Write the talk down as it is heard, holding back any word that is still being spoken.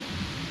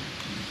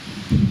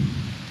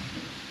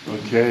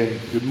Okay,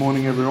 good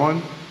morning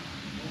everyone.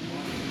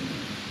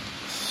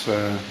 It's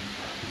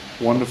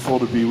wonderful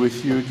to be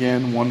with you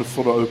again,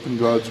 wonderful to open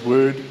God's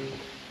Word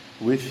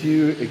with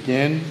you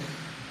again.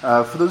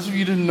 For those of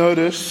you who didn't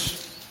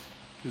notice,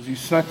 because you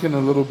snuck in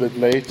a little bit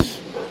late,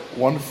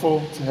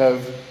 wonderful to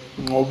have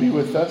Moby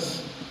with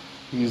us.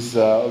 He's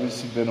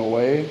obviously been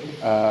away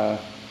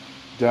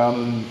down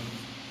in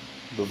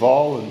the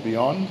Val and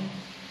beyond,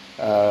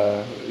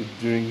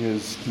 doing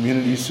his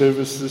community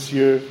service this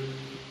year.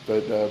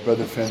 But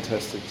brother,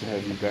 fantastic to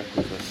have you back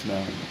with us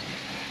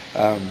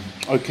now.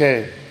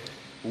 Okay,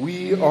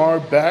 we are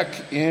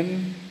back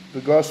in the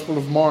Gospel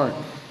of Mark.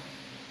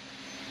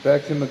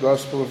 Back in the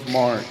Gospel of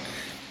Mark.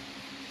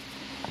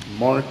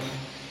 Mark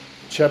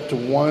chapter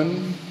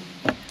 1,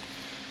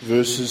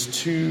 verses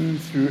 2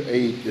 through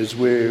 8 is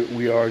where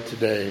we are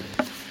today.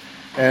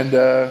 And,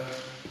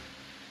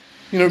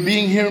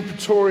 being here in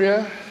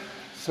Pretoria,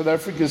 South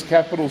Africa's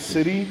capital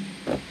city,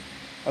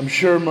 I'm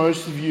sure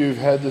most of you have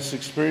had this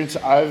experience.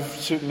 I've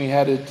certainly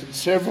had it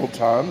several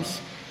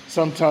times,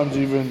 sometimes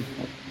even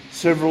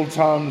several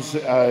times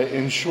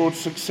in short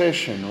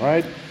succession,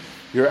 right?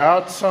 You're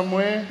out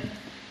somewhere,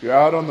 you're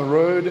out on the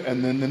road,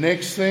 and then the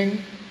next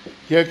thing,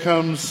 here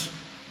comes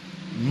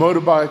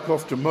motorbike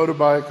after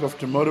motorbike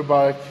after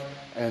motorbike,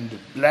 and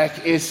black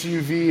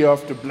SUV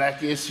after black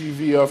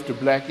SUV after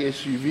black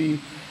SUV,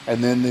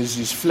 and then there's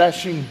these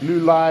flashing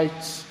blue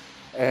lights,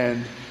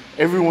 and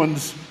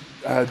everyone's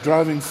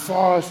driving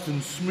fast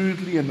and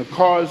smoothly, and the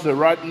cars are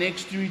right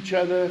next to each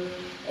other,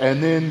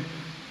 and then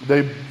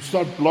they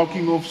start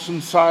blocking off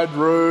some side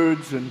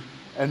roads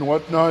and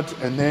whatnot,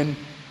 and then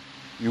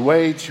you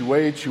wait,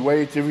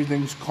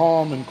 everything's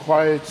calm and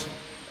quiet,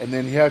 and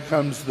then here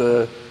comes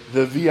the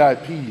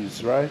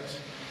VIPs, right,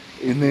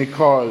 in their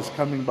cars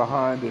coming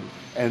behind,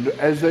 and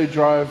as they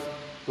drive,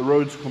 the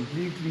road's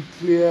completely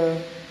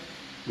clear.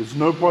 There's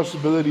no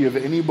possibility of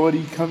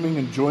anybody coming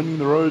and joining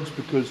the roads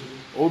because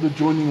all the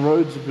joining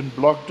roads have been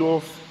blocked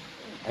off,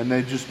 and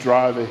they just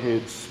drive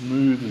ahead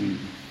smoothly.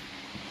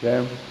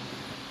 Okay?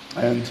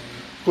 And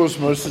of course,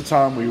 most of the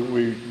time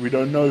we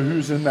don't know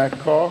who's in that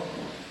car.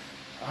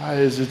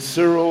 Is it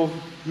Cyril?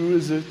 Who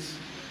is it?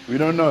 We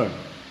don't know.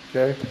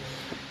 Okay?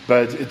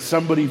 But it's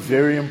somebody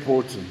very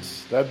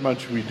important. That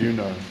much we do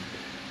know.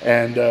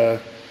 And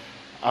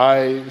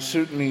I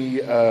certainly,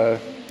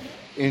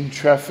 in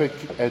traffic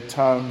at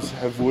times,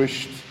 have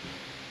wished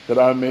that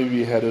I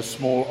maybe had a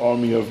small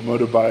army of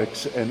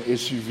motorbikes and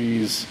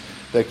SUVs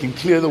that can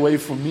clear the way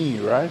for me,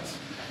 right?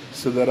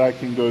 So that I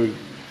can go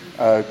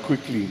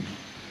quickly.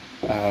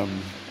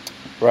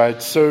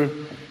 Right, so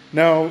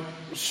now,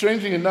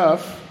 strangely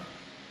enough,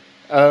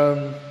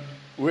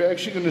 we're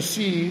actually going to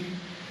see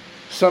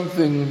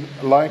something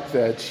like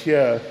that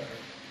here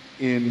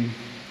in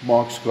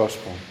Mark's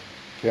Gospel.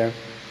 Okay?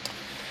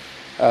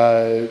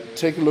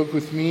 Take a look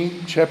with me,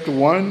 chapter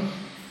 1.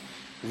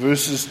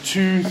 Verses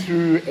 2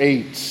 through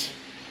 8.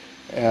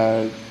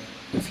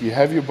 If you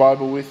have your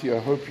Bible with you, I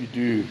hope you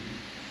do.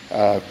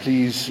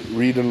 Please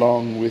read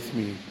along with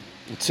me.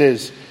 It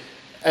says,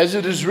 as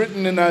it is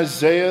written in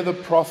Isaiah the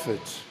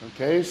prophet.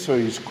 Okay, so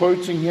he's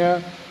quoting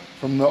here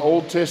from the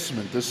Old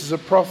Testament. This is a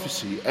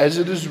prophecy. As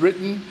it is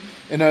written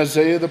in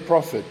Isaiah the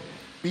prophet,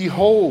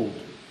 behold,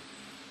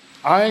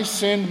 I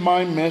send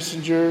my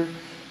messenger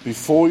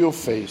before your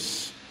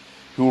face,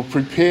 who will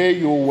prepare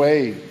your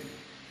way.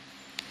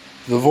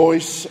 The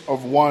voice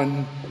of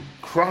one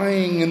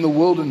crying in the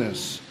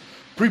wilderness,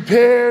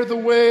 prepare the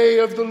way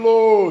of the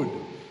Lord,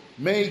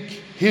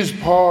 make his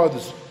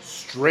paths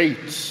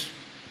straight.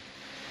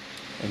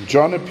 And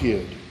John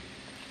appeared,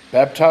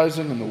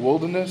 baptizing in the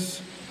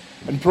wilderness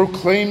and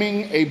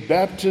proclaiming a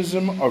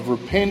baptism of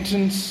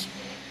repentance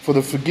for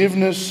the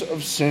forgiveness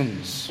of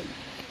sins.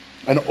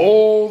 And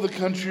all the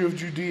country of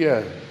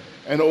Judea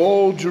and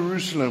all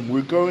Jerusalem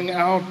were going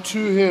out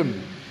to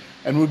him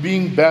and were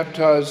being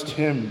baptized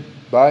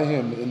by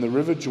him in the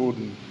river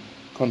Jordan,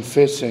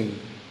 confessing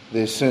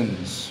their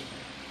sins.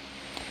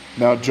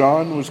 Now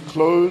John was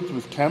clothed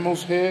with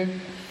camel's hair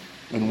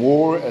and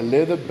wore a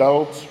leather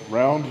belt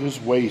round his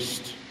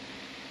waist,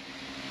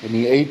 and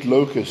he ate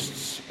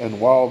locusts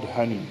and wild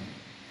honey.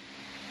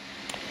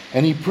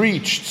 And he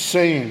preached,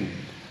 saying,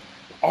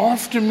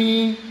 after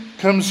me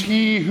comes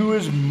he who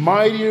is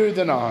mightier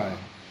than I,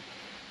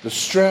 the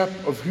strap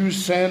of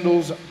whose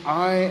sandals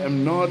I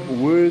am not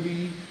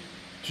worthy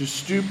to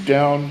stoop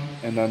down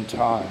and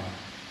untie.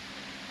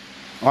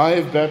 I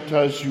have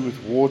baptized you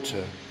with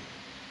water,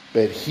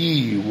 but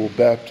he will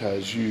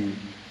baptize you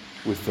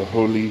with the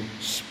Holy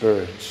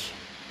Spirit.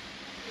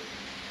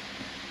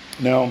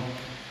 Now,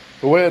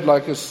 the way I'd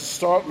like us to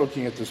start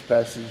looking at this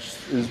passage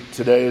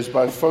today is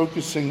by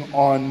focusing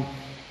on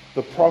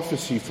the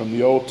prophecy from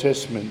the Old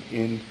Testament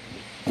in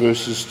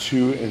verses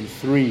 2 and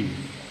 3.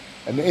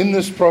 And in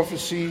this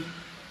prophecy,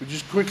 we're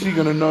just quickly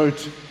going to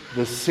note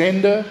the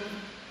sender,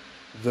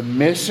 the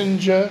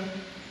messenger,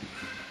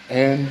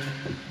 and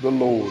the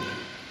Lord.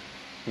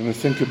 We're going to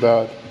think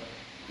about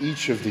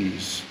each of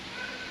these.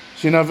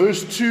 See, now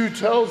verse 2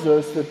 tells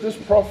us that this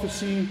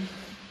prophecy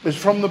is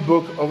from the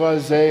book of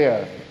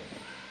Isaiah.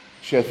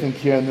 Actually, I think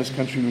here in this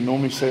country we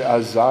normally say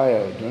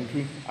Isaiah, don't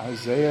we?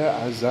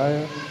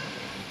 Isaiah.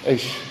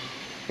 Ish.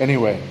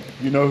 Anyway,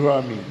 you know who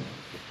I mean.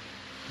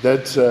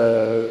 That's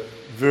a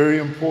very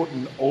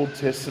important Old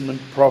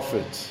Testament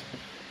prophet.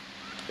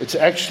 It's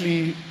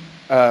actually,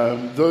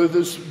 though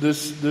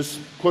this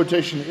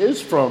quotation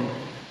is from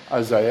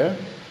Isaiah,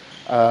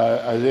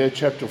 Isaiah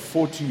chapter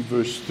 40,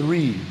 verse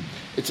 3,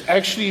 it's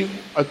actually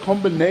a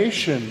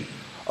combination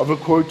of a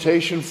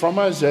quotation from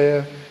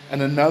Isaiah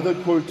and another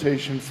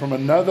quotation from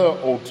another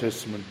Old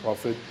Testament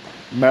prophet,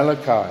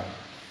 Malachi.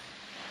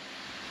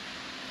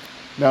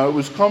 Now, it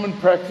was common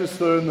practice,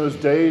 though, in those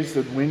days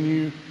that when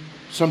you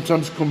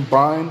sometimes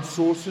combined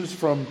sources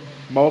from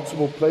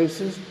multiple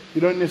places, you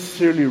don't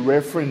necessarily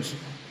reference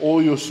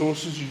all your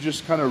sources, you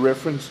just kind of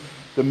reference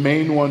the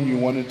main one you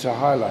wanted to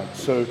highlight.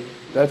 So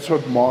that's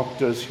what Mark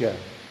does here.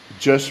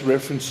 Just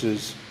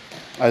references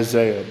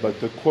Isaiah,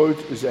 but the quote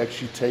is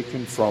actually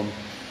taken from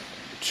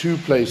two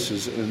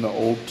places in the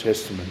Old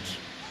Testament.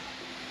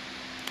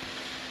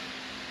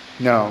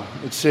 Now,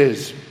 it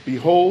says,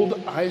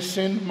 "Behold, I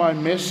send my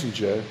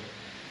messenger,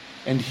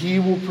 and he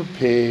will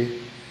prepare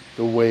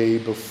the way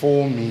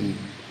before me."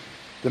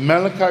 The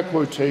Malachi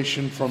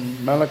quotation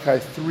from Malachi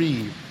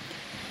 3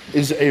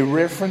 is a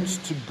reference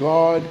to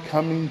God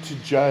coming to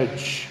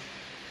judge.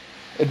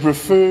 It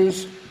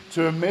refers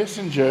to a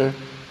messenger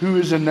who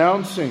is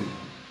announcing,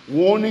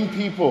 warning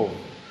people,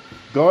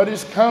 God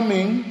is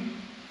coming.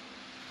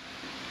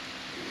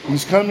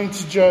 He's coming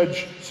to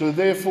judge, so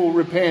therefore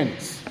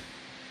repent.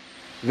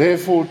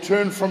 Therefore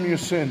turn from your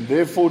sin.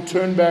 Therefore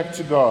turn back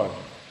to God,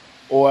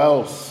 or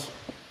else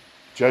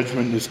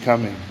judgment is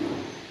coming.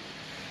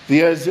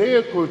 The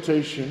Isaiah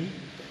quotation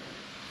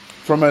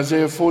from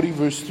Isaiah 40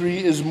 verse 3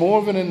 is more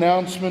of an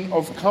announcement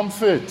of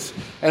comfort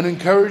and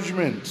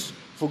encouragement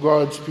for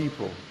God's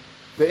people.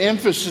 The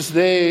emphasis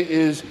there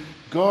is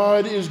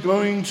God is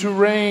going to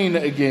reign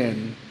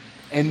again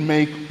and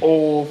make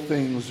all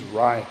things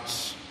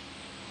right.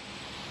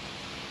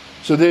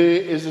 So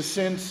there is a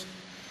sense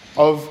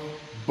of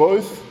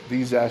both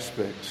these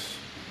aspects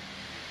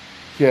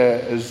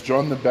here as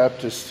John the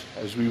Baptist,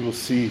 as we will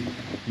see,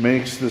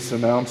 makes this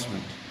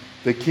announcement.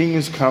 The King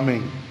is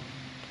coming.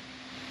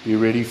 Be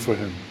ready for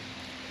him.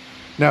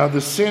 Now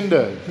the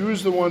sender, who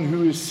is the one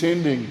who is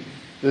sending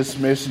this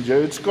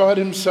messenger? It's God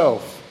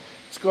himself.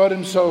 It's God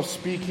himself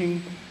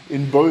speaking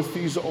in both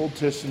these Old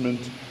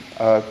Testament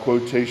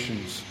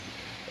quotations.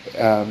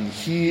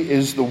 He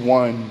is the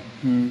one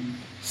who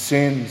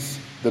sends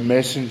the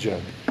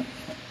messenger.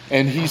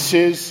 And he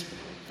says,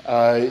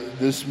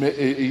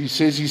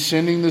 he's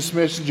sending this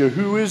messenger.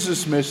 Who is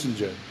this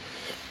messenger?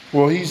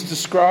 Well, he's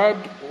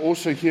described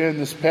also here in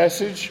this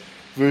passage,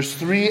 verse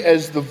 3,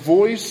 as the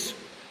voice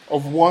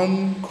of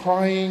one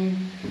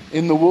crying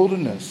in the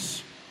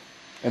wilderness.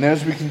 And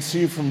as we can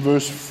see from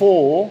verse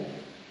 4,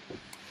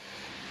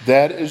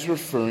 that is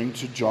referring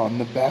to John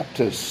the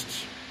Baptist.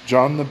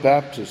 John the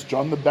Baptist,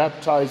 John the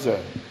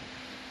Baptizer.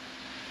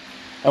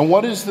 And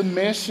what is the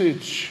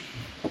message?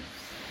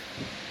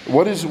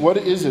 What is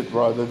it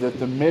that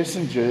the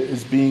messenger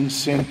is being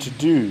sent to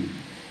do?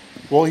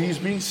 Well, he's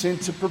being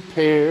sent to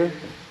prepare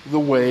the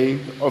way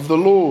of the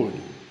Lord.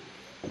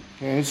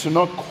 Okay, so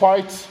not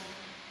quite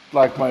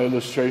like my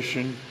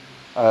illustration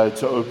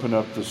to open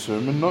up the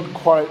sermon, not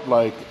quite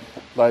like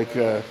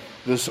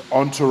this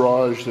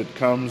entourage that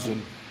comes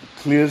and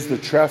clears the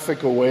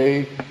traffic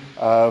away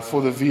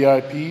for the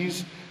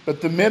VIPs.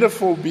 But the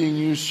metaphor being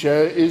used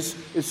here is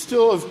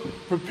still of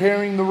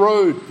preparing the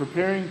road,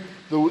 preparing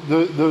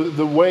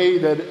the way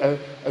that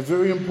a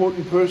very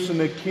important person,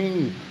 a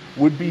king,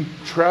 would be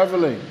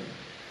traveling.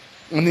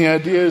 And the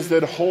idea is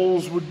that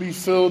holes would be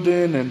filled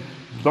in and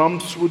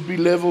bumps would be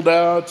leveled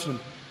out, and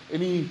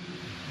any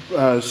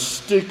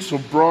sticks or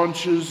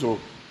branches or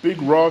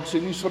big rocks,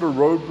 any sort of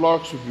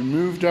roadblocks would be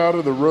moved out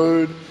of the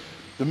road.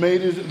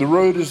 The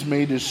road is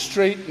made as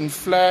straight and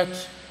flat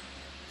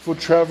for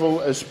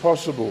travel as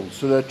possible,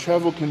 so that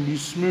travel can be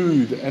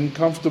smooth and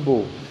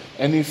comfortable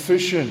and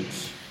efficient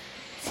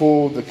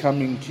for the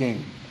coming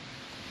king.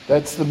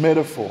 That's the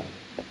metaphor.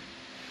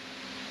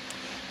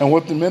 And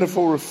what the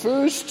metaphor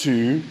refers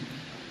to,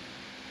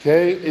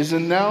 is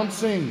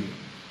announcing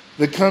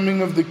the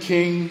coming of the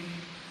king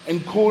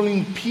and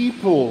calling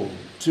people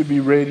to be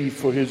ready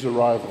for his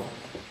arrival.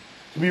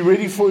 To be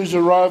ready for his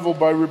arrival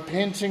by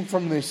repenting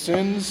from their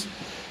sins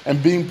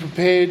and being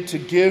prepared to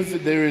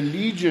give their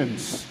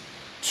allegiance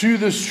to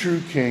this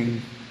true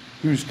king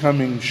who's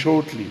coming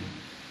shortly.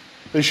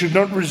 They should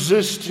not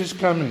resist his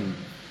coming,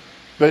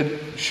 but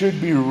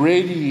should be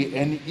ready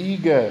and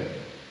eager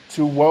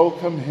to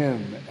welcome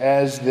him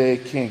as their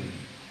king.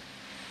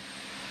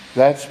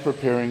 That's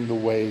preparing the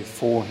way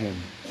for him.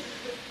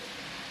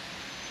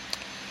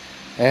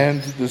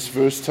 And this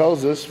verse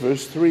tells us,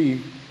 verse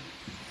 3,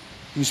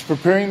 he's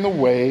preparing the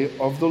way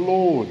of the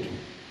Lord.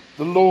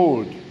 The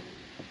Lord.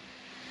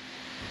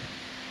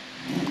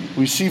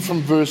 We see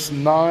from verse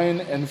 9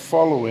 and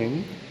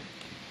following,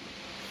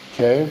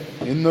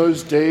 in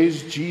those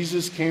days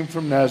Jesus came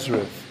from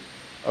Nazareth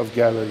of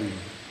Galilee.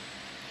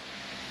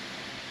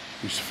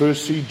 We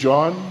first see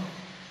John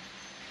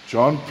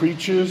John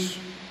preaches,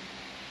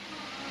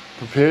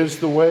 prepares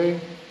the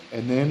way,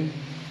 and then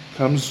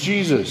comes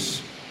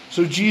Jesus.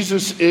 So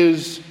Jesus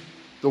is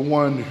the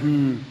one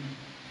who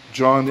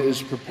John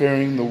is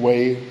preparing the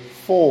way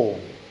for.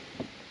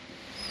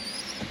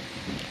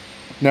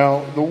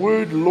 Now, the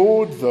word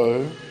Lord,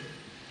 though,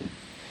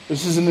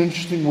 this is an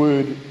interesting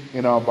word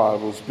in our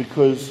Bibles,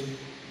 because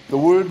the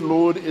word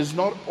Lord is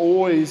not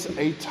always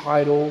a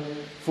title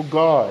for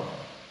God.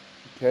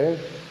 Okay?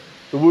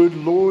 The word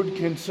Lord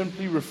can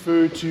simply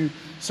refer to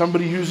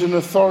somebody who's an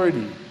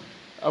authority,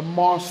 a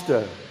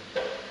master,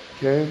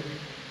 okay,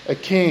 a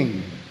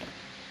king.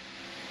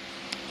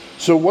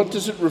 So what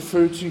does it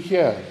refer to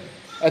here?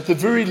 At the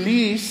very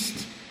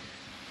least,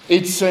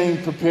 it's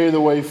saying prepare the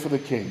way for the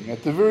king.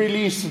 At the very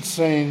least, it's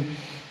saying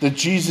that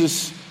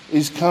Jesus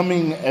is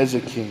coming as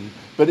a king.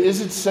 But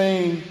is it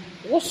saying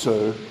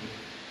also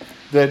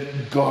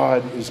that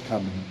God is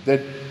coming,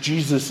 that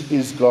Jesus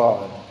is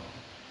God?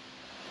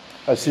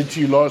 I said to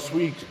you last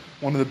week,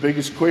 one of the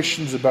biggest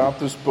questions about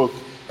this book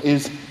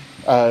is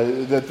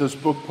that this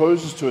book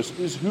poses to us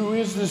is, who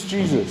is this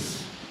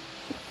Jesus?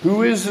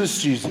 Who is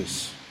this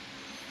Jesus?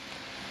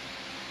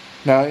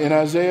 Now, in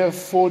Isaiah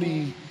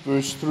 40,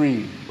 verse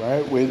 3,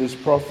 right, where this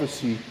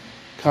prophecy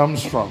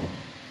comes from,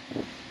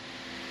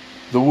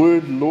 the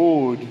word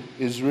Lord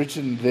is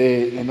written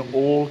there in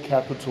all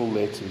capital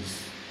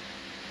letters.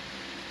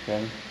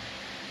 Okay?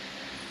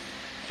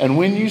 And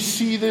when you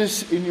see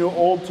this in your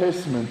Old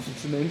Testament,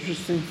 it's an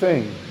interesting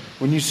thing.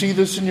 When you see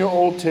this in your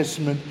Old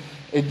Testament,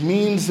 it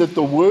means that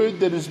the word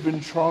that has been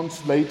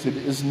translated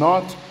is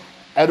not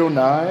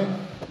Adonai,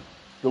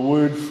 the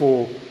word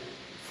for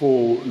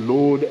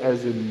Lord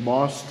as in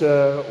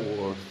master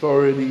or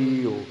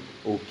authority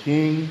or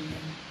king.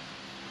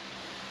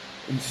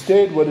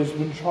 Instead, what has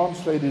been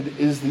translated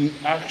is the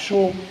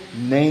actual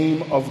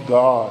name of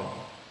God,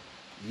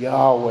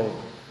 Yahweh.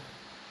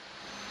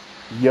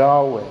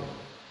 Yahweh.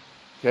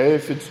 Okay,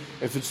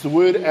 if it's the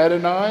word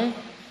Adonai,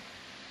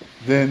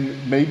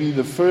 then maybe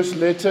the first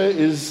letter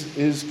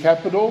is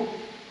capital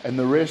and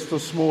the rest are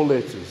small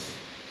letters.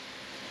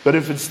 But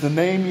if it's the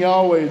name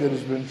Yahweh that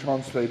has been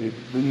translated,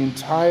 the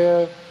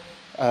entire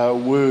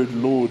word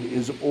Lord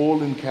is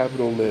all in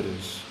capital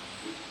letters.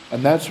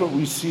 And that's what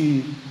we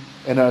see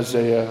in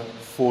Isaiah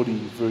 40,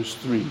 verse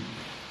 3.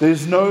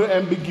 There's no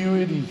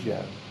ambiguity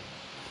here.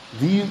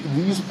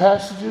 These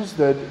passages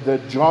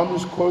that John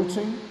is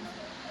quoting,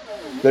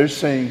 they're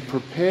saying,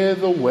 prepare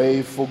the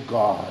way for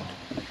God.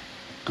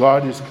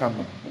 God is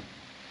coming.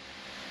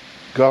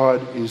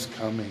 God is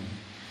coming.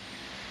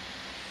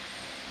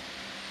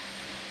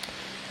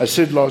 I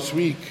said last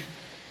week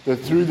that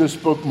through this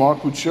book,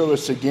 Mark would show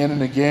us again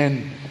and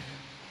again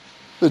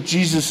that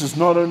Jesus is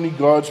not only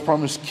God's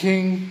promised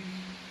king,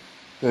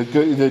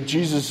 that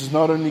Jesus is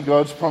not only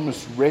God's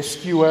promised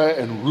rescuer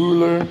and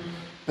ruler,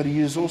 but he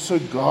is also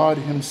God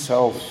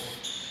himself.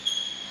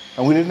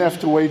 And we didn't have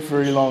to wait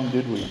very long,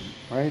 did we?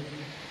 Right?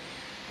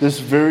 This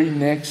very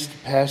next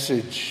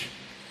passage,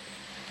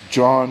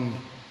 John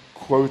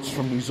quotes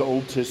from these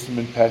Old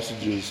Testament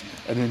passages,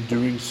 and in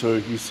doing so,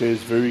 he says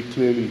very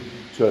clearly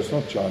to us,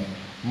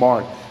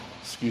 Mark,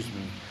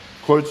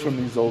 quotes from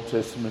these Old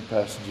Testament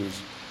passages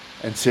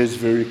and says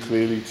very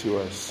clearly to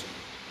us,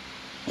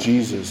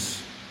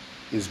 Jesus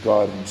is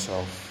God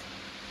himself.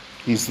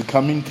 He's the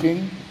coming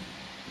king,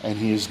 and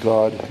he is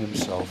God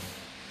himself.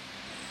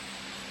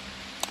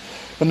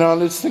 But now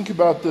let's think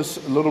about this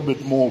a little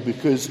bit more,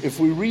 because if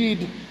we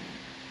read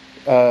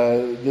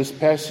this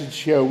passage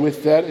here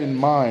with that in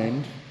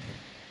mind,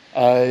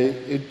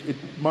 it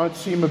might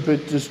seem a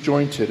bit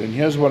disjointed, and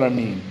here's what I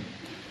mean.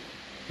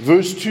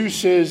 Verse 2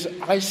 says,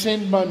 I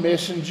send my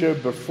messenger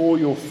before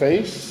your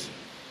face,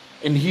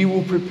 and he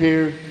will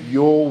prepare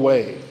your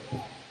way.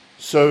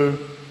 So,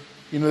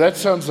 that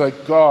sounds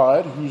like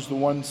God, who's the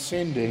one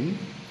sending.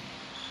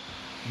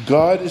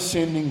 God is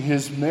sending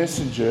his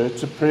messenger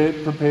to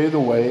prepare the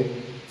way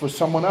for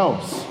someone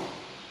else.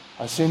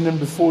 I send him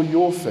before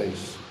your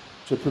face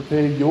to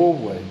prepare your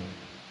way.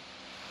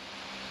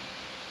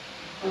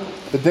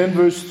 But then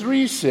verse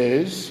 3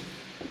 says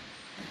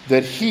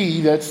that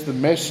he, that's the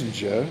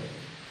messenger,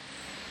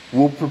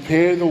 will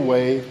prepare the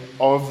way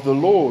of the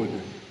Lord.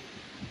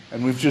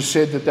 And we've just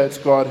said that that's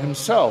God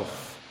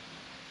himself.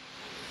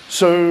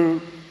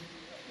 So,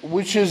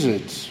 which is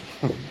it?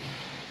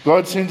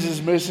 God sends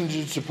his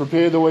messenger to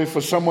prepare the way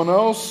for someone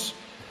else,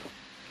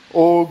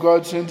 or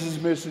God sends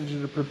his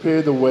messenger to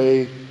prepare the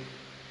way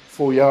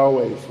for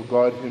Yahweh, for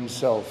God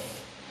himself?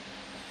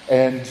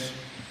 And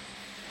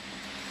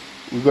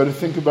we've got to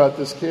think about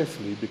this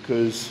carefully,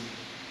 because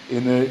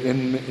in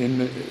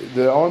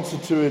the answer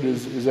to it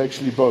is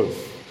actually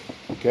both.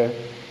 Okay?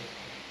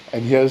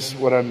 And here's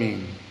what I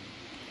mean.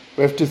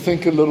 We have to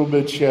think a little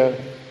bit here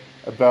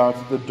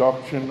about the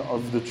doctrine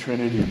of the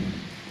Trinity.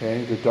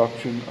 Okay? The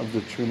doctrine of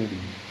the Trinity.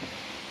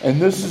 And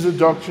this is a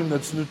doctrine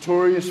that's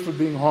notorious for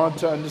being hard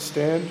to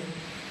understand,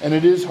 and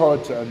it is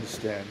hard to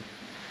understand.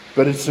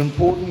 But it's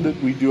important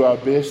that we do our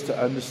best to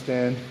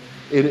understand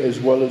it as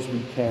well as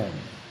we can.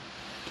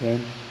 Okay?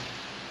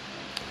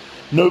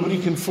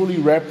 Nobody can fully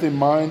wrap their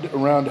mind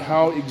around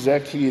how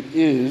exactly it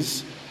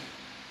is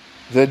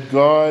that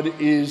God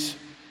is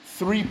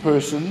three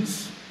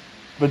persons,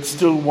 but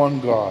still one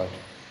God.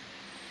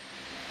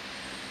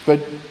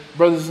 But,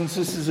 brothers and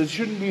sisters, it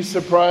shouldn't be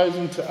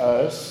surprising to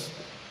us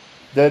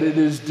that it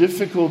is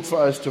difficult for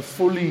us to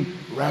fully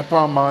wrap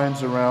our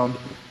minds around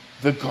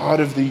the God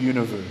of the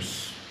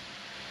universe.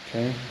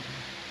 Okay?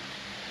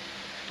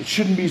 It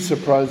shouldn't be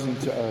surprising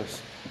to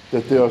us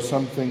that there are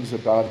some things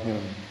about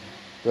Him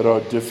that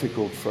are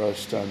difficult for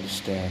us to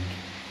understand.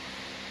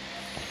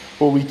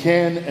 What we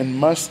can and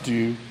must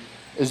do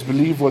is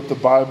believe what the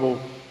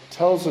Bible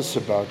tells us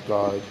about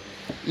God,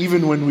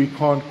 even when we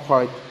can't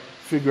quite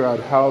figure out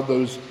how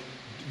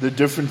the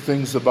different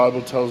things the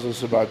Bible tells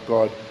us about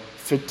God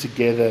fit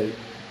together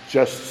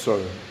just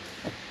so.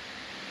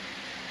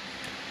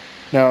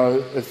 Now,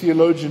 a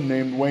theologian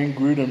named Wayne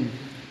Grudem,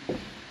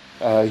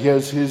 he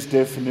has his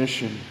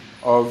definition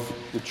of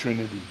the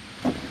Trinity.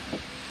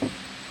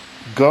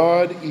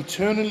 God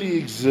eternally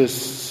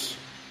exists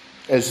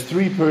as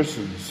three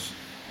persons: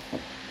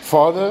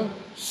 Father,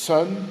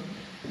 Son,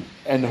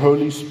 and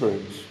Holy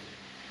Spirit.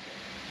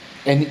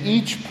 And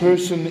each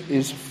person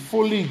is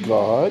fully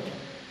God,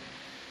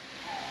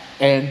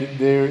 and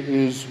there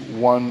is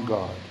one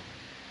God.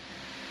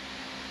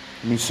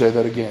 Let me say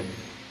that again.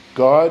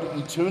 God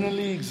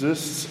eternally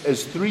exists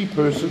as three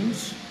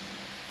persons: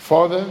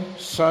 Father,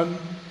 Son,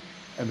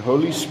 and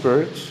Holy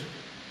Spirit.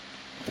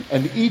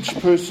 And each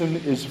person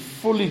is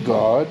fully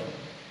God,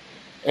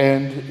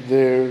 and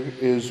there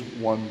is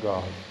one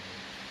God.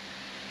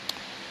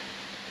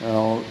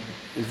 Now,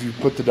 if you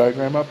put the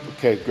diagram up,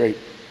 okay, great.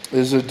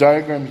 There's a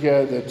diagram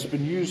here that's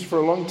been used for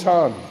a long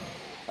time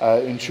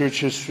in church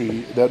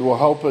history that will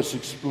help us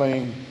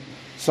explain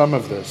some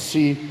of this.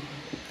 See,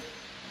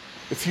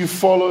 if you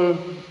follow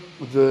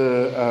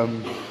the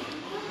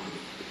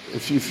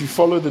if you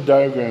follow the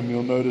diagram,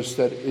 you'll notice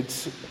that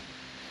it's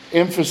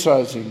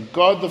emphasizing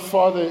God the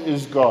Father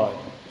is God.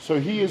 So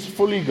He is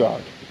fully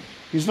God.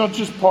 He's not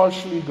just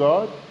partially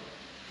God,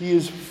 He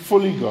is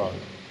fully God.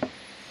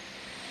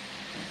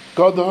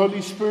 God the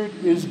Holy Spirit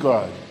is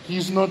God.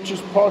 He's not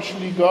just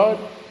partially God,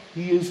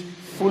 He is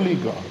fully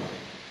God.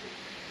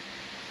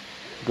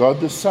 God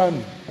the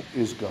Son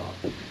is God,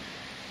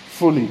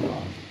 fully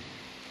God.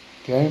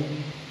 Okay?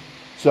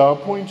 So our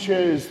point here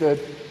is that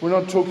we're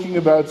not talking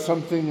about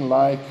something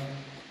like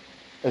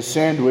a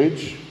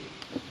sandwich,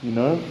 you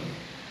know.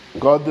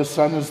 God the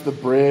Son is the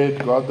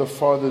bread, God the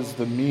Father is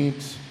the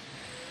meat.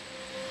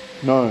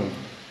 No.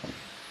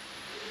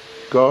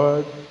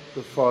 God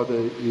the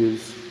Father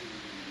is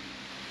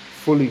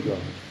fully God.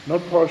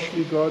 Not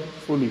partially God,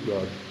 fully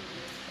God.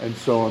 And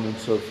so on and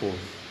so forth.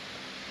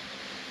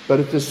 But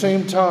at the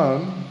same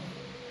time,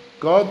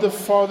 God the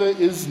Father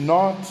is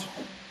not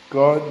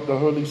God the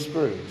Holy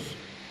Spirit.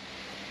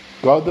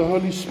 God the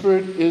Holy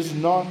Spirit is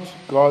not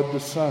God the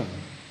Son.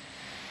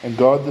 And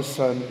God the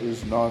Son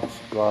is not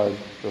God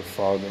the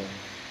Father.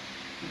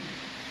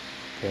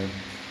 Okay.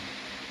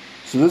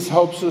 So this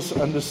helps us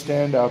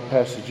understand our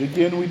passage.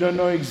 Again, we don't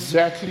know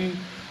exactly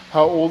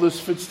how all this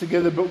fits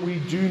together, but we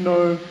do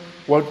know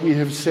what we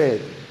have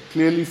said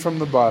clearly from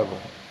the Bible.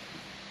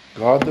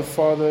 God the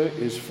Father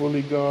is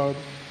fully God.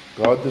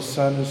 God the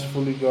Son is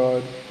fully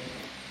God.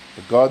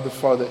 But God the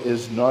Father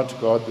is not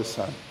God the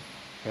Son.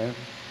 Okay?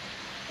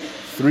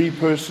 Three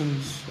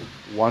persons,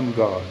 one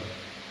God.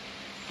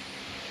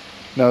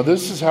 Now,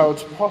 this is how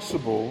it's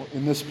possible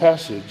in this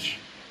passage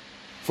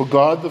for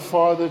God the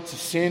Father to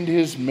send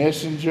His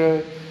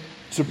messenger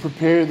to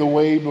prepare the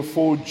way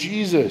before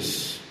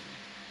Jesus,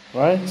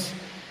 right?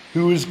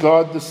 Who is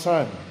God the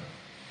Son.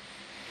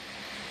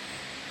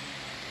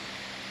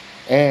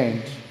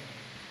 And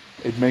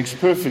it makes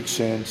perfect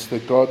sense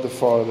that God the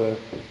Father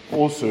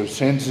also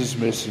sends His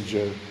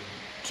messenger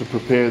to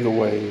prepare the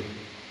way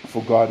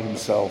for God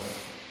Himself.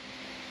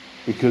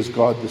 Because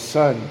God the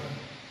Son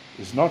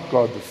is not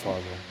God the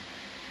Father,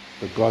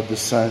 but God the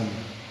Son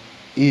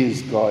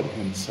is God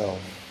Himself.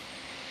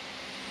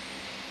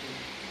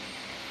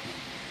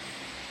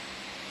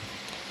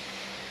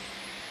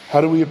 How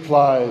do we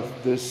apply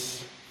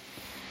this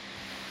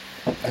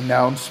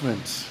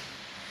announcement,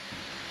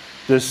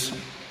 this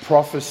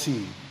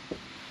prophecy?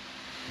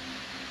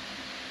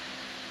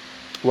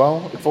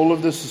 Well, if all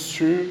of this is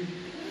true,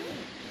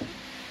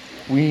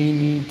 we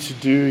need to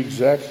do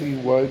exactly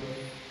what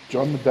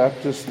John the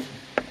Baptist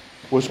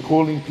was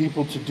calling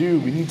people to do.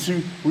 We need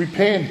to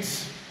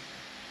repent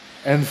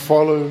and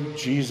follow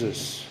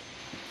Jesus.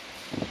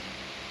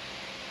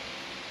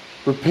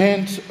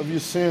 Repent of your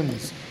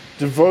sins.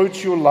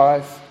 Devote your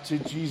life to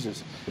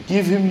Jesus.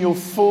 Give Him your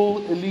full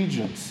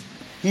allegiance.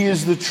 He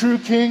is the true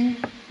King,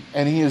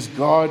 and He is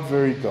God,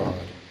 very God.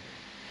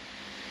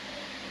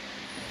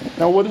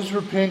 Now, what does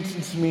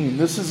repentance mean?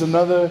 This is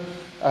another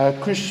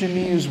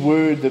Christianese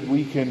word that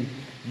we can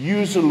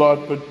use a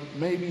lot, but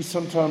maybe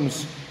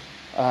sometimes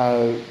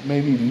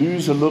maybe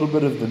lose a little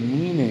bit of the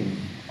meaning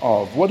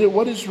of. What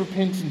does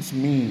repentance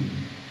mean?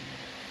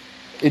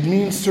 It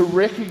means to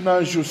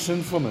recognize your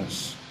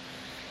sinfulness,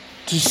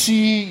 to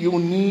see your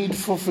need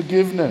for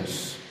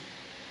forgiveness,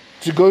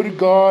 to go to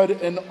God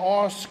and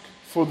ask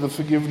for the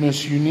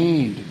forgiveness you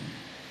need.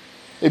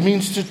 It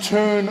means to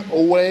turn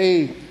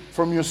away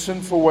from your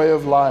sinful way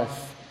of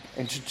life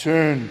and to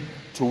turn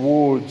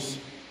towards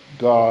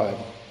God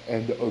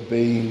and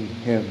obeying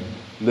Him,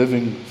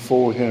 living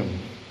for Him.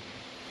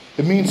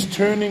 It means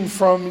turning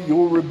from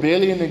your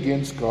rebellion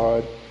against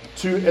God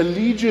to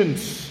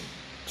allegiance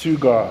to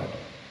God.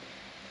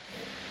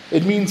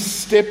 It means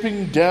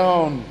stepping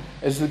down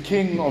as the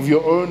king of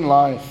your own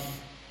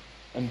life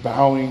and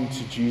bowing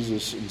to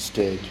Jesus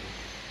instead.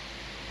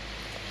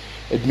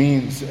 It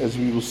means, as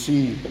we will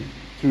see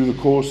through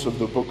the course of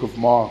the book of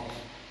Mark,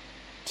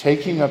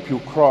 taking up your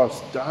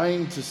cross,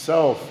 dying to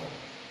self,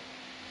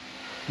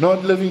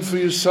 not living for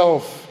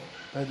yourself,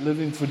 but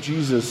living for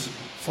Jesus,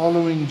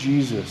 following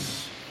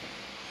Jesus.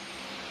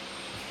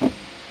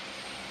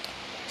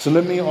 So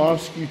let me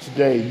ask you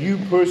today, you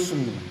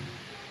personally,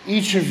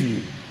 each of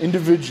you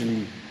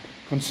individually,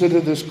 consider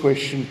this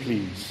question,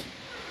 please.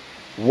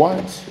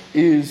 What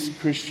is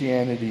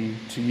Christianity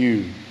to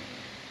you?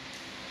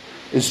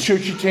 Is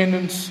church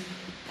attendance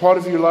part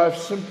of your life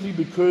simply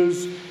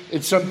because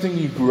it's something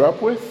you grew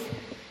up with?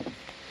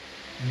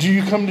 Do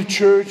you come to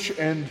church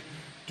and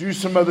do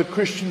some other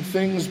Christian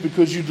things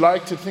because you'd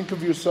like to think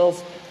of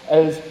yourself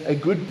as a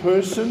good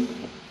person?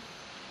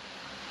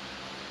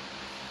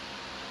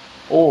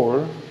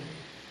 Or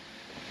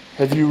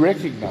have you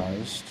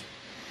recognized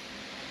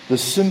the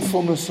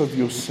sinfulness of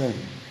your sin?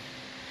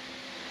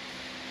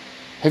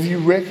 Have you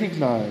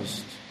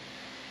recognized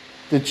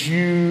that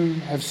you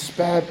have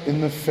spat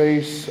in the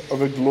face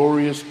of a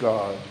glorious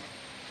God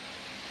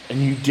and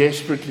you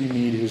desperately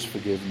need His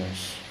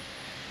forgiveness?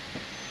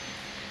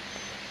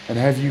 And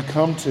have you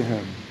come to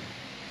Him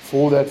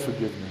for that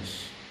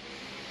forgiveness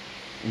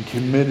and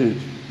committed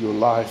your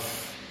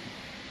life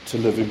to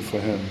living for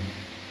Him?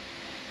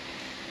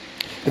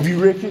 Have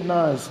you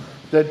recognized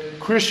that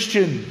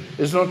Christian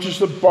is not just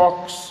a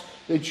box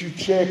that you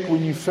check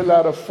when you fill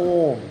out a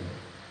form,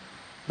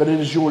 but it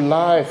is your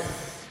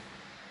life?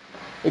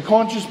 It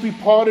can't just be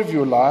part of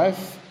your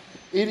life,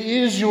 it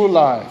is your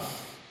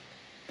life.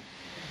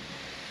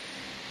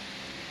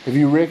 Have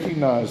you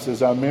recognized,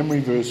 as our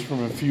memory verse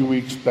from a few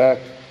weeks back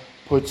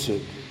puts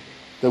it,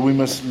 that we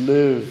must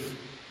live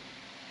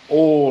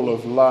all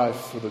of life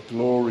for the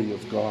glory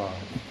of God?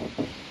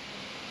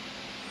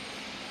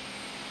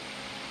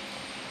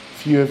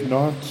 If you have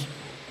not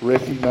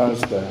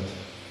recognized that,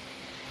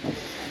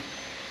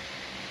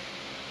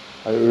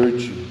 I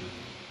urge you,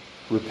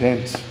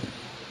 repent.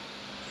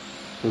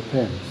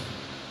 Repent.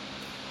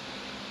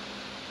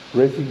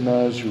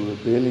 Recognize your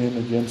rebellion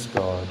against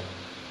God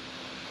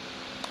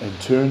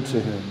and turn to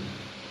Him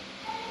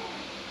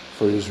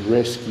for His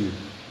rescue,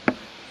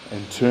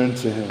 and turn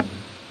to Him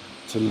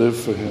to live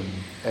for Him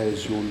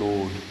as your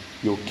Lord,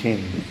 your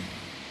King,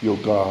 your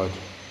God.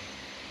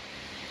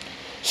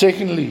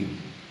 Secondly,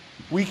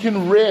 we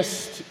can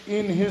rest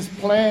in His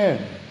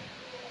plan.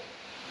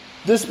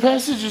 This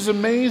passage is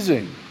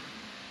amazing.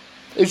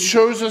 It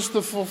shows us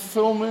the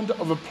fulfillment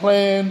of a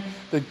plan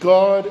that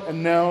God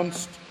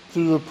announced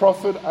through the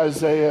prophet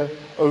Isaiah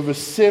over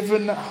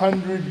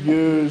 700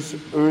 years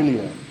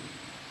earlier.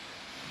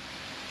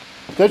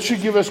 That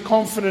should give us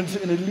confidence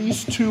in at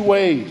least two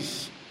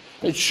ways.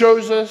 It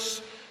shows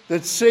us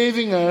that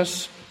saving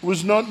us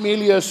was not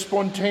merely a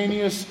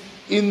spontaneous,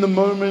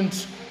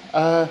 in-the-moment,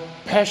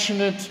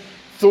 passionate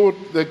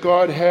thought that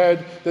God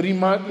had that He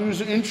might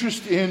lose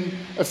interest in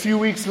a few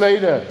weeks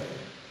later.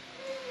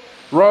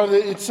 Rather,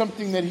 it's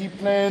something that He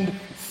planned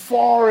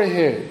far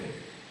ahead,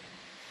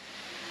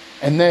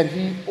 and that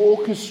He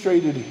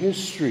orchestrated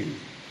history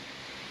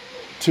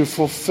to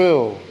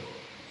fulfill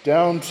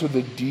down to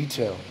the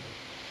detail.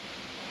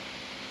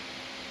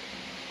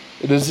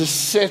 It is a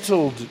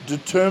settled,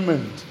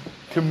 determined,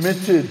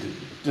 committed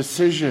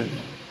decision.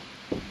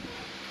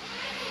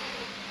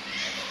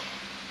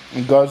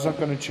 And God's not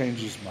going to change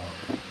His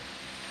mind.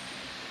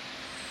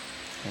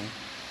 Okay?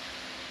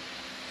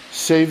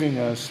 Saving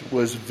us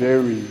was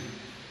very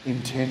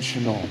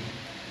intentional.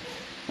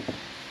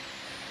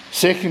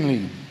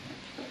 Secondly,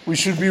 we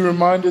should be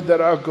reminded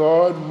that our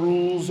God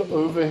rules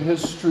over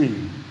history.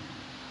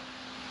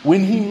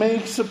 When He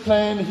makes a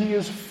plan, He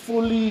is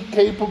fully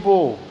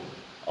capable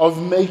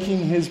of making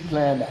His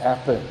plan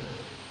happen.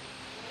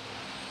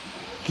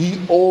 He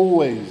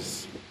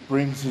always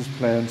brings His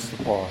plans to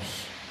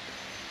pass.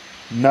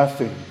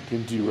 Nothing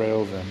can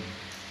derail them.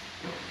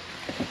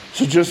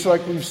 So just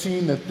like we've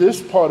seen that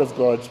this part of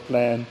God's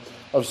plan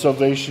of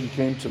salvation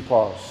came to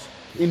pass.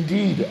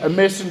 Indeed, a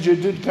messenger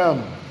did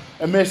come.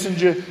 A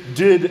messenger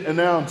did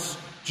announce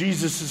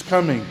Jesus is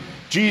coming.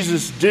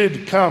 Jesus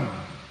did come.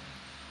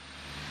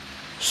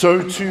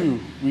 So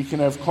too, we can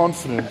have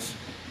confidence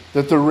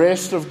that the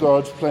rest of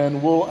God's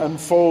plan will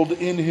unfold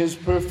in His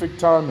perfect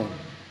timing.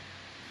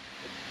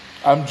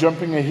 I'm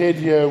jumping ahead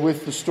here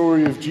with the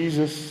story of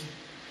Jesus.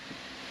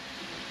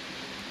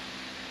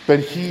 But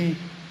He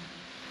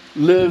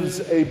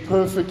lives a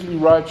perfectly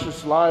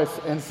righteous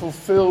life and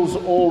fulfills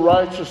all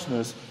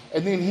righteousness.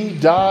 And then He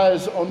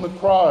dies on the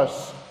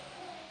cross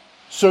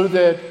so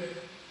that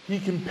He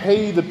can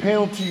pay the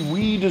penalty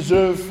we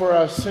deserve for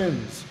our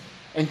sins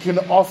and can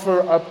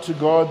offer up to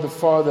God the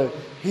Father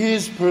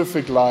His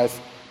perfect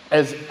life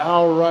as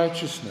our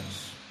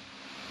righteousness.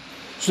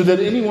 So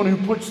that anyone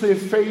who puts their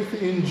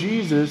faith in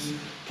Jesus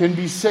can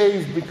be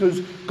saved,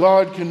 because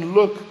God can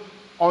look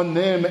on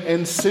them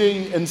and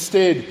see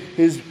instead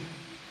His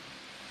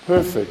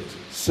perfect,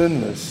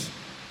 sinless,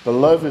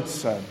 beloved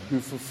Son who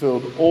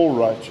fulfilled all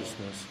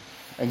righteousness.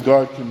 And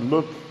God can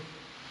look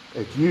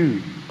at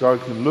you,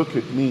 God can look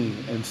at me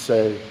and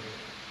say,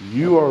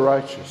 you are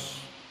righteous.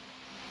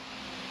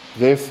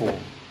 Therefore,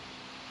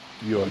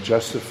 you are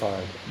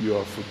justified, you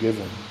are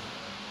forgiven.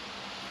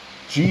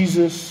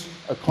 Jesus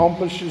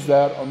accomplishes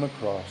that on the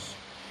cross.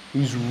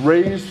 He's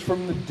raised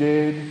from the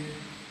dead,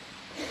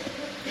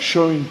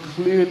 showing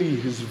clearly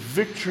His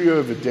victory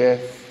over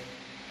death,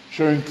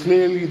 showing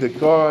clearly that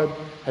God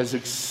has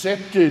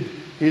accepted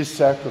His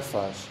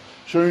sacrifice,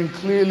 showing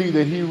clearly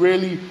that He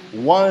really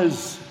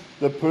was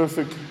the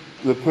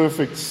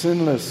perfect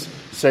sinless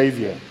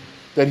Savior,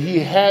 that He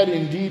had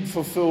indeed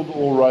fulfilled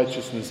all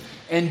righteousness,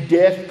 and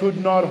death could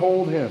not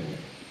hold Him.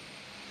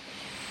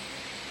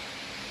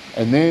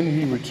 And then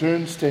He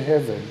returns to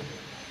heaven,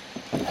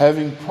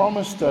 having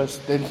promised us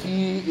that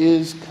He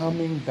is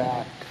coming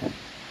back.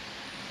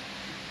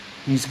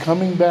 He's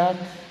coming back,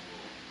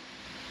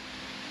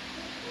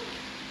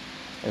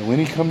 and when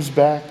He comes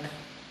back,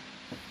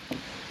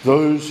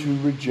 those who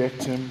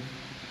reject Him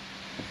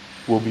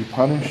will be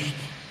punished,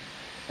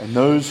 and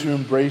those who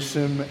embrace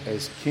Him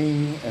as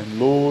King and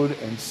Lord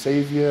and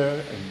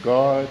Savior and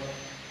God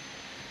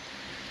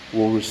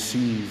will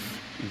receive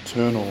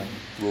eternal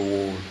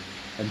reward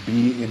and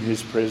be in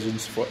His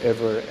presence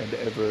forever and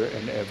ever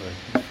and ever.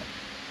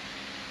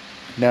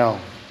 Now,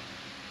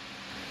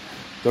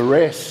 the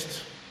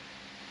rest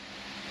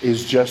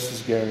is just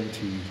as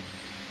guaranteed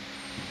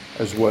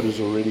as what has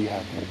already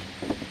happened.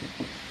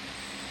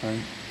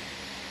 Right?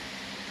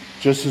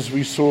 Just as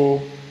we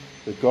saw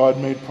that God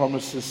made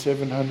promises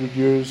 700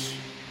 years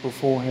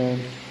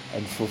beforehand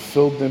and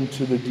fulfilled them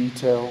to the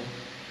detail,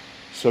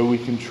 so we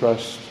can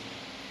trust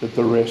that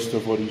the rest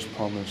of what He's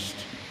promised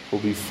will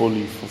be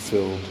fully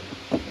fulfilled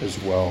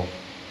as well.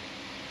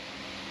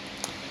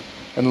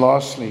 And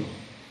lastly,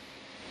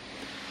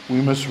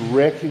 we must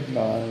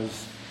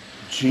recognize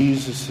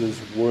Jesus'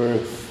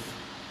 worth.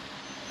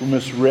 We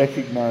must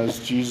recognize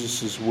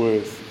Jesus'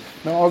 worth.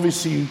 Now,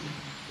 obviously,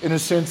 in a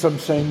sense, I'm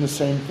saying the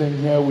same thing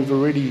here. We've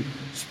already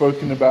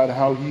spoken about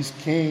how He's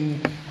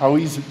King, how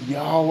He's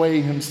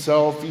Yahweh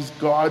Himself. He's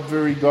God,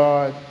 very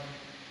God.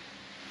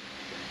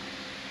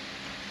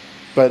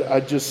 But I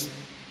just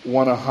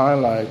want to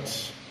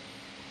highlight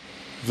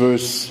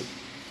verse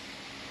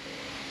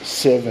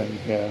 7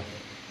 here,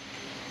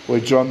 where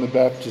John the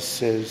Baptist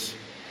says,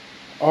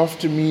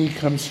 "After me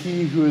comes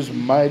He who is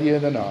mightier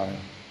than I,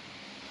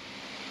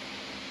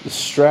 the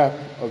strap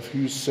of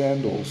whose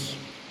sandals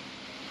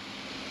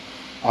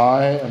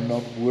I am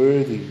not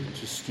worthy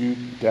to stoop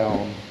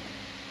down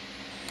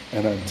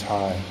and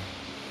untie."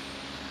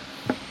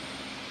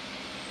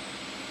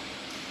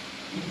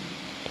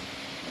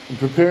 In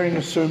preparing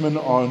a sermon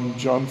on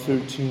John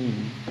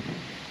 13,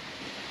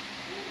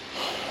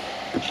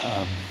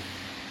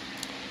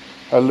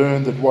 I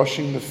learned that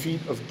washing the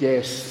feet of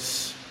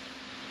guests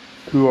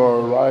who are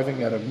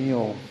arriving at a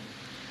meal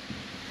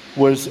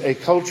was a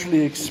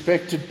culturally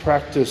expected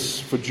practice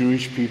for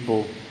Jewish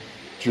people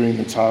during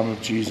the time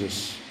of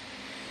Jesus.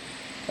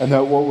 And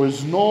that what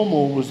was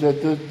normal was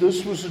that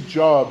this was a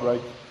job,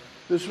 right?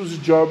 This was a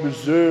job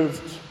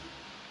reserved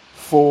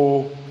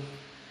for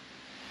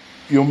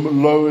your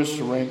lowest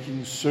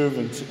ranking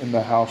servant in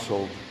the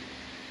household.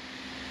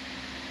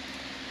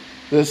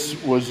 This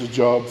was a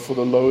job for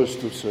the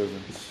lowest of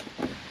servants.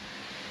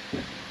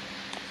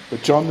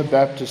 But John the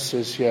Baptist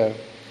says here,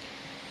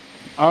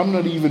 I'm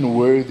not even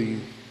worthy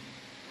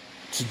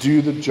to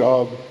do the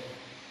job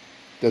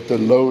that the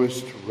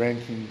lowest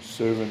ranking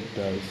servant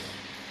does.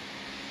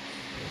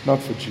 Not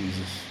for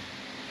Jesus.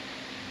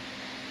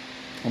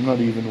 I'm not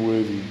even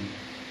worthy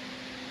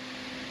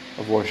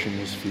of washing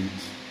His feet.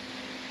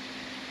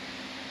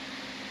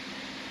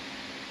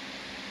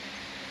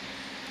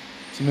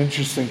 It's an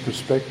interesting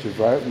perspective,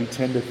 right? We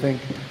tend to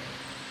think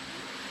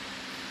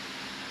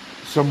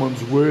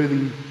someone's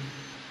worthy,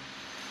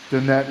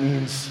 then that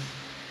means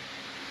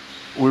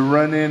we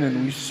run in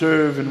and we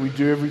serve and we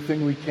do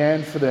everything we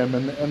can for them.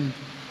 And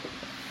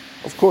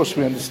of course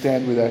we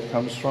understand where that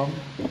comes from.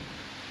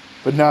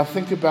 But now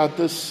think about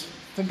this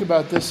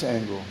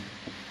angle.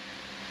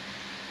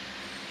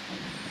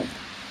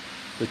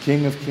 The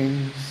King of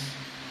Kings,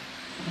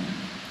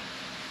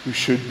 who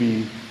should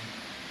be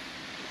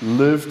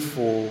lived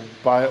for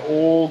by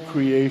all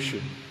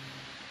creation,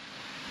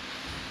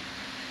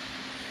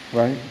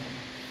 right?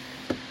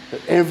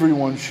 That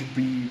everyone should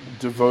be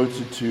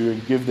devoted to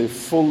and give their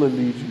full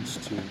allegiance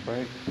to,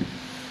 right?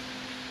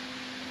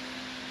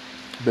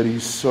 But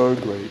He's so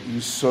great,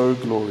 He's so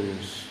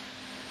glorious,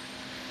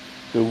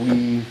 that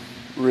we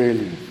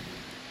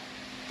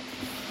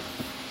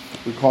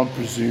can't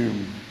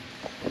presume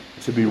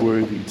to be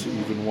worthy to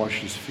even wash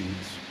His feet.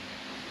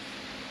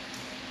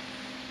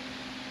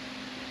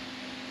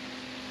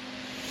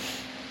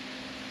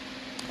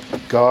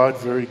 God,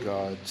 very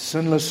God,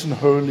 sinless and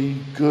holy,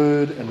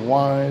 good and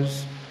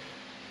wise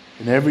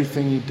in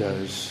everything He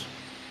does.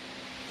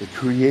 The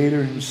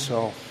Creator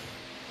Himself.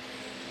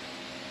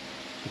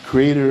 The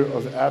Creator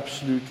of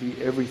absolutely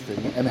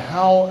everything. And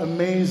how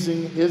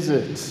amazing is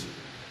it?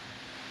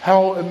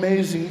 How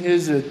amazing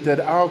is it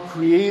that our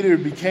Creator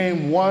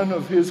became one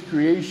of His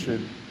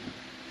creation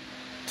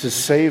to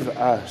save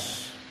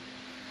us.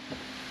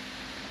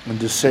 And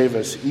to save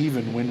us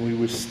even when we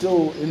were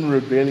still in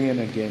rebellion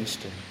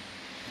against Him.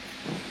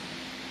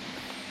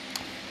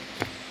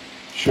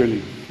 Surely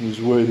He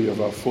is worthy of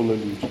our full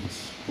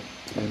allegiance.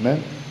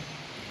 Amen.